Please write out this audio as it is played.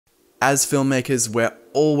As filmmakers, we're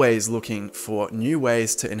always looking for new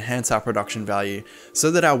ways to enhance our production value so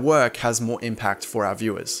that our work has more impact for our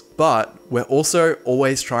viewers. But we're also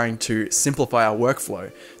always trying to simplify our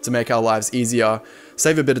workflow to make our lives easier,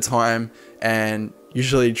 save a bit of time, and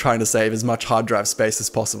usually trying to save as much hard drive space as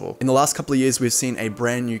possible. In the last couple of years, we've seen a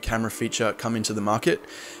brand new camera feature come into the market,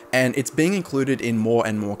 and it's being included in more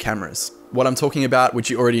and more cameras. What I'm talking about, which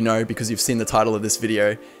you already know because you've seen the title of this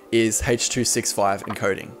video, is H265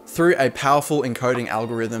 encoding. Through a powerful encoding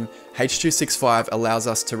algorithm, H265 allows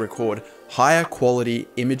us to record higher quality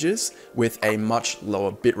images with a much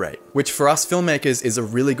lower bitrate, which for us filmmakers is a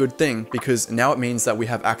really good thing because now it means that we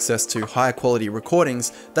have access to higher quality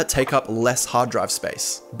recordings that take up less hard drive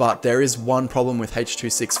space. But there is one problem with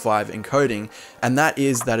H265 encoding, and that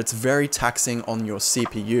is that it's very taxing on your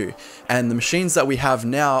CPU. And the machines that we have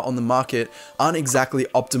now on the market aren't exactly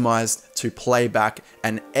optimized to play back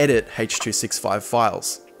and edit H265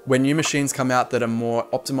 files. When new machines come out that are more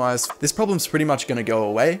optimized, this problem's pretty much going to go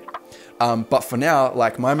away. But for now,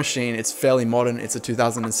 like my machine, it's fairly modern. It's a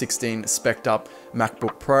 2016 spec'd up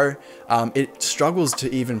MacBook Pro. It struggles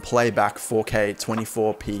to even play back 4K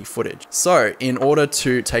 24p footage. So in order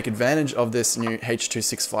to take advantage of this new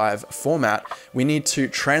H265 format, we need to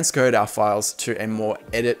transcode our files to a more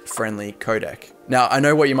edit-friendly codec. Now, I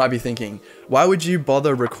know what you might be thinking. Why would you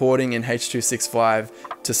bother recording in H265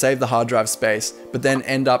 to save the hard drive space, but then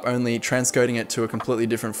end up only transcoding it to a completely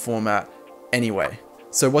different format anyway?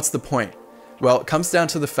 So what's the point? Well, it comes down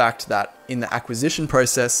to the fact that in the acquisition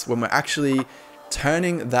process, when we're actually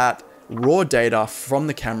turning that raw data from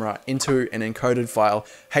the camera into an encoded file,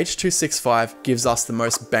 H265 gives us the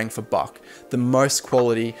most bang for buck, the most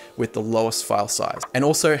quality with the lowest file size. And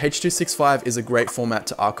also H265 is a great format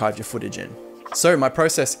to archive your footage in. So my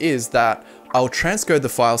process is that I'll transcode the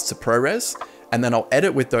files to ProRes, and then I'll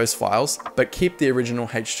edit with those files, but keep the original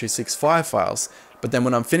H265 files. But then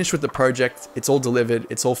when I'm finished with the project, it's all delivered,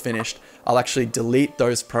 it's all finished, I'll actually delete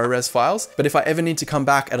those ProRes files. But if I ever need to come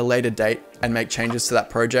back at a later date and make changes to that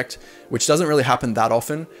project, which doesn't really happen that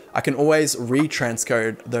often, I can always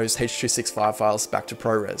retranscode those H265 files back to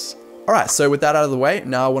ProRes. All right, so with that out of the way,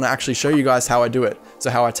 now I want to actually show you guys how I do it. So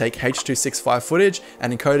how I take H265 footage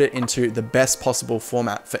and encode it into the best possible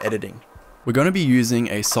format for editing. We're going to be using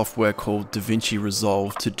a software called Davinci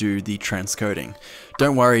Resolve to do the transcoding.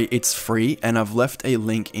 Don't worry, it's free, and I've left a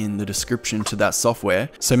link in the description to that software,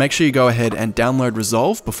 so make sure you go ahead and download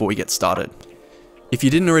Resolve before we get started. If you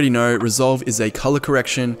didn't already know, Resolve is a color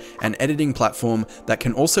correction and editing platform that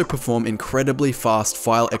can also perform incredibly fast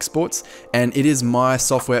file exports, and it is my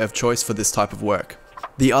software of choice for this type of work.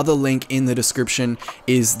 The other link in the description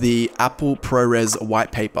is the Apple ProRes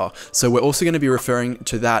Whitepaper, so we're also going to be referring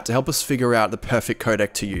to that to help us figure out the perfect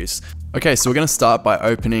codec to use. Okay, so we're going to start by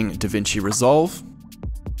opening Davinci Resolve.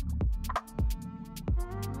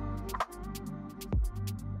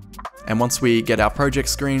 And once we get our project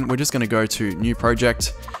screen, we're just going to go to New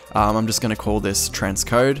Project. I'm just going to call this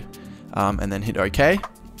Transcode and then hit OK.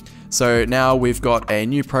 So now we've got a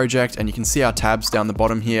new project, and you can see our tabs down the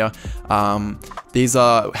bottom here. These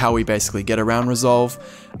are how we basically get around Resolve.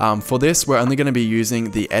 For this, we're only going to be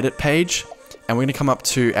using the edit page, and we're going to come up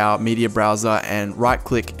to our media browser and right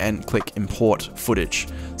click and click import footage.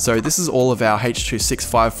 So this is all of our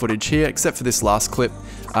H265 footage here, except for this last clip.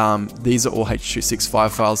 These are all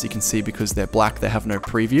H265 files, you can see, because they're black, they have no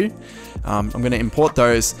preview. I'm going to import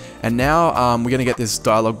those, and now we're going to get this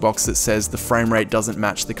dialog box that says the frame rate doesn't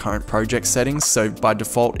match the current project settings, so by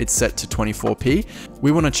default it's set to 24p.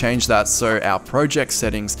 We want to change that so our project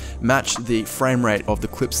settings match the frame rate of the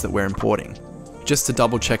clips that we're importing. Just to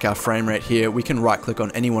double check our frame rate here, we can right click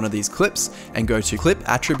on any one of these clips and go to clip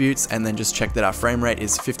attributes and then just check that our frame rate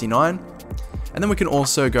is 59. And then we can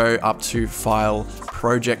also go up to file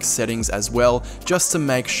project settings as well, just to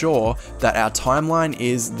make sure that our timeline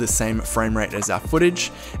is the same frame rate as our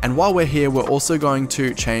footage. And while we're here, we're also going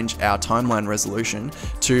to change our timeline resolution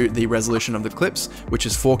to the resolution of the clips, which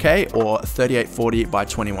is 4K or 3840 by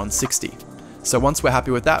 2160. So once we're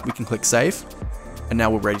happy with that, we can click save, and now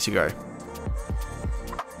we're ready to go.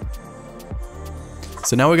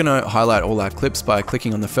 So now we're going to highlight all our clips by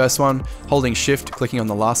clicking on the first one, holding shift, clicking on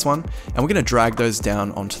the last one, and we're going to drag those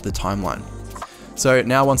down onto the timeline. So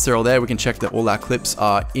now once they're all there, we can check that all our clips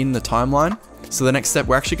are in the timeline. So the next step,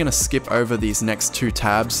 we're actually going to skip over these next two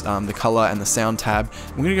tabs, the color and the sound tab.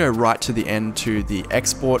 We're going to go right to the end to the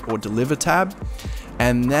export or deliver tab.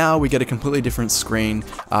 And now we get a completely different screen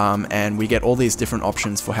and we get all these different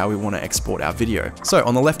options for how we want to export our video. So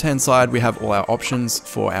on the left hand side, we have all our options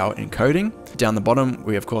for our encoding. Down the bottom,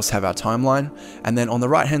 we of course have our timeline. And then on the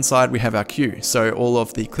right hand side, we have our queue. So all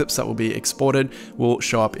of the clips that will be exported will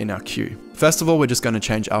show up in our queue. First of all, we're just going to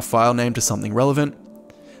change our file name to something relevant.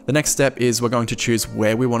 The next step is we're going to choose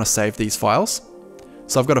where we want to save these files.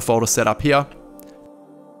 So I've got a folder set up here.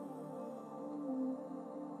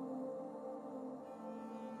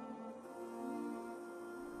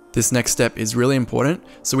 This next step is really important.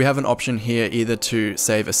 So we have an option here either to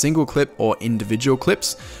save a single clip or individual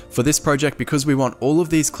clips. For this project, because we want all of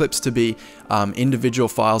these clips to be individual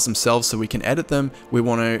files themselves so we can edit them, we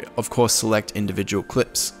want to, of course, select individual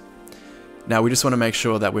clips. Now we just want to make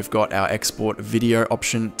sure that we've got our export video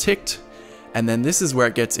option ticked. And then this is where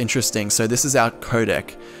it gets interesting. So this is our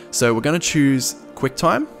codec. So we're going to choose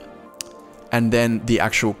QuickTime and then the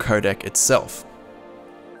actual codec itself.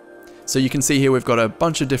 So you can see here we've got a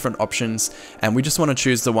bunch of different options and we just want to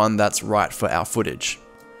choose the one that's right for our footage.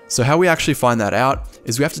 So how we actually find that out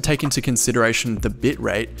is we have to take into consideration the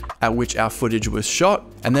bitrate at which our footage was shot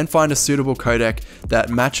and then find a suitable codec that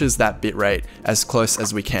matches that bitrate as close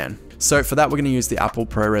as we can. So for that, we're going to use the Apple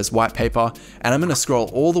ProRes Whitepaper, and I'm going to scroll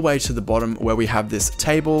all the way to the bottom where we have this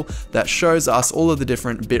table that shows us all of the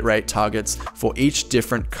different bitrate targets for each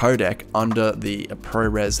different codec under the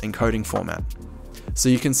ProRes encoding format. So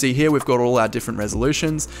you can see here we've got all our different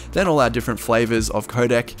resolutions, then all our different flavors of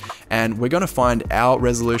codec, and we're going to find our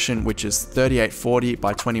resolution, which is 3840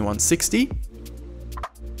 by 2160.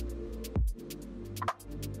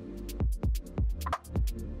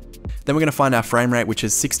 Then we're going to find our frame rate, which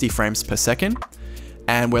is 60 frames per second.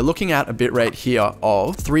 And we're looking at a bitrate here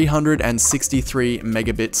of 363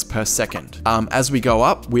 megabits per second. As we go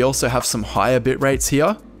up, we also have some higher bit rates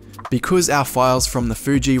here. Because our files from the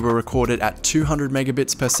Fuji were recorded at 200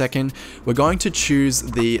 megabits per second, we're going to choose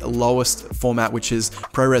the lowest format, which is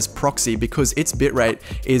ProRes Proxy, because its bitrate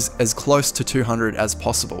is as close to 200 as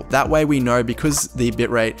possible. That way we know, because the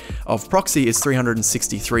bitrate of Proxy is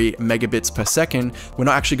 363 megabits per second, we're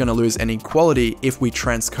not actually going to lose any quality if we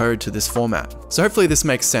transcode to this format. So hopefully this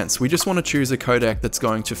makes sense. We just want to choose a codec that's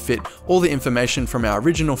going to fit all the information from our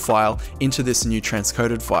original file into this new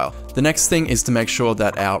transcoded file. The next thing is to make sure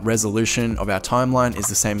that our resolution of our timeline is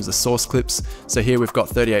the same as the source clips. So here we've got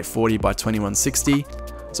 3840 by 2160.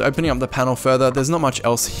 So opening up the panel further, there's not much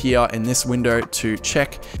else here in this window to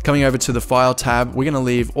check. Coming over to the file tab, we're going to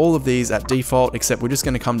leave all of these at default, except we're just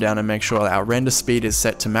going to come down and make sure that our render speed is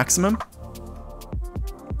set to maximum.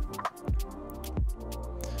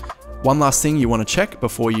 One last thing you want to check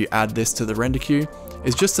before you add this to the render queue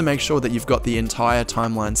is just to make sure that you've got the entire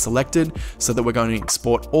timeline selected, so that we're going to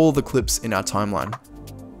export all the clips in our timeline.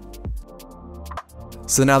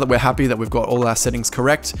 So now that we're happy that we've got all our settings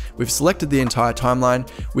correct, we've selected the entire timeline,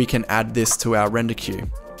 we can add this to our render queue.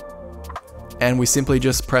 And we simply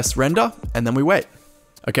just press render and then we wait.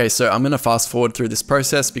 Okay, so I'm going to fast forward through this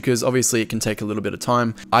process because obviously it can take a little bit of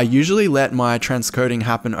time. I usually let my transcoding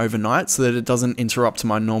happen overnight so that it doesn't interrupt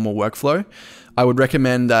my normal workflow. I would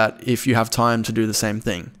recommend that if you have time to do the same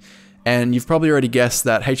thing. And you've probably already guessed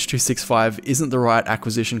that H265 isn't the right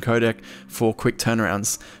acquisition codec for quick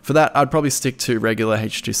turnarounds. For that, I'd probably stick to regular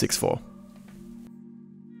H264.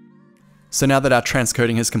 So now that our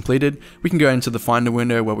transcoding has completed, we can go into the Finder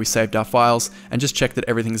window where we saved our files and just check that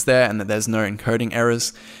everything's there and that there's no encoding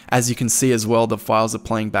errors. As you can see as well, the files are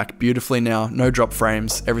playing back beautifully now, no drop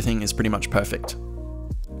frames, everything is pretty much perfect.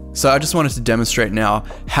 So I just wanted to demonstrate now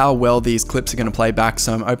how well these clips are going to play back.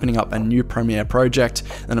 So I'm opening up a new Premiere project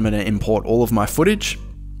and I'm going to import all of my footage.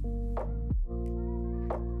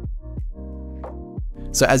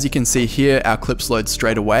 So as you can see here, our clips load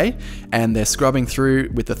straight away and they're scrubbing through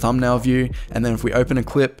with the thumbnail view. And then if we open a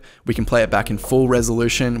clip, we can play it back in full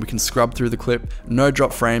resolution. We can scrub through the clip, no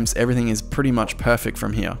drop frames. Everything is pretty much perfect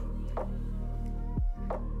from here.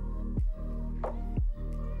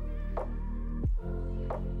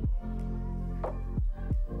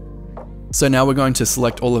 So now we're going to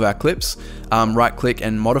select all of our clips, right click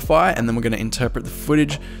and modify, and then we're going to interpret the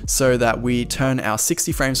footage so that we turn our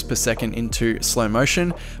 60 frames per second into slow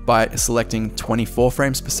motion by selecting 24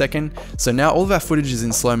 frames per second. So now all of our footage is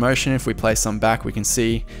in slow motion. If we play some back, we can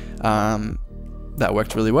see that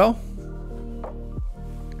worked really well.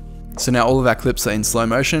 So now all of our clips are in slow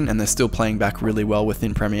motion and they're still playing back really well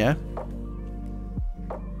within Premiere.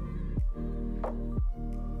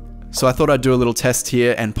 So I thought I'd do a little test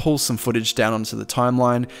here and pull some footage down onto the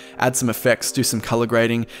timeline, add some effects, do some color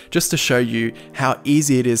grading, just to show you how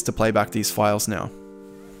easy it is to play back these files now.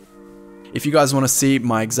 If you guys want to see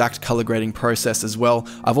my exact color grading process as well,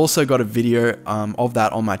 I've also got a video of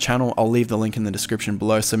that on my channel. I'll leave the link in the description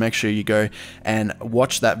below, so make sure you go and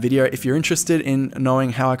watch that video if you're interested in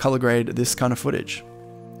knowing how I color grade this kind of footage.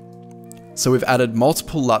 So we've added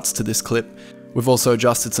multiple LUTs to this clip. We've also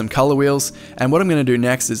adjusted some color wheels, and what I'm going to do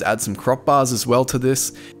next is add some crop bars as well to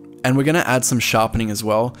this, and we're going to add some sharpening as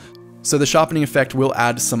well. So the sharpening effect will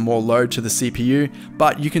add some more load to the CPU,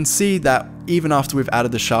 but you can see that even after we've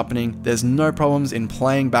added the sharpening, there's no problems in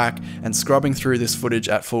playing back and scrubbing through this footage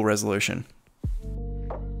at full resolution.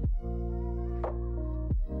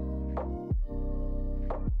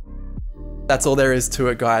 That's all there is to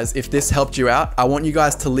it, guys. If this helped you out, I want you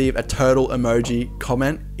guys to leave a turtle emoji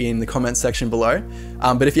comment in the comment section below.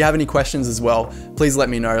 But if you have any questions as well, please let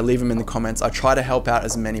me know, leave them in the comments. I try to help out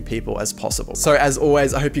as many people as possible. So as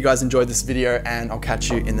always, I hope you guys enjoyed this video, and I'll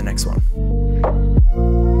catch you in the next one.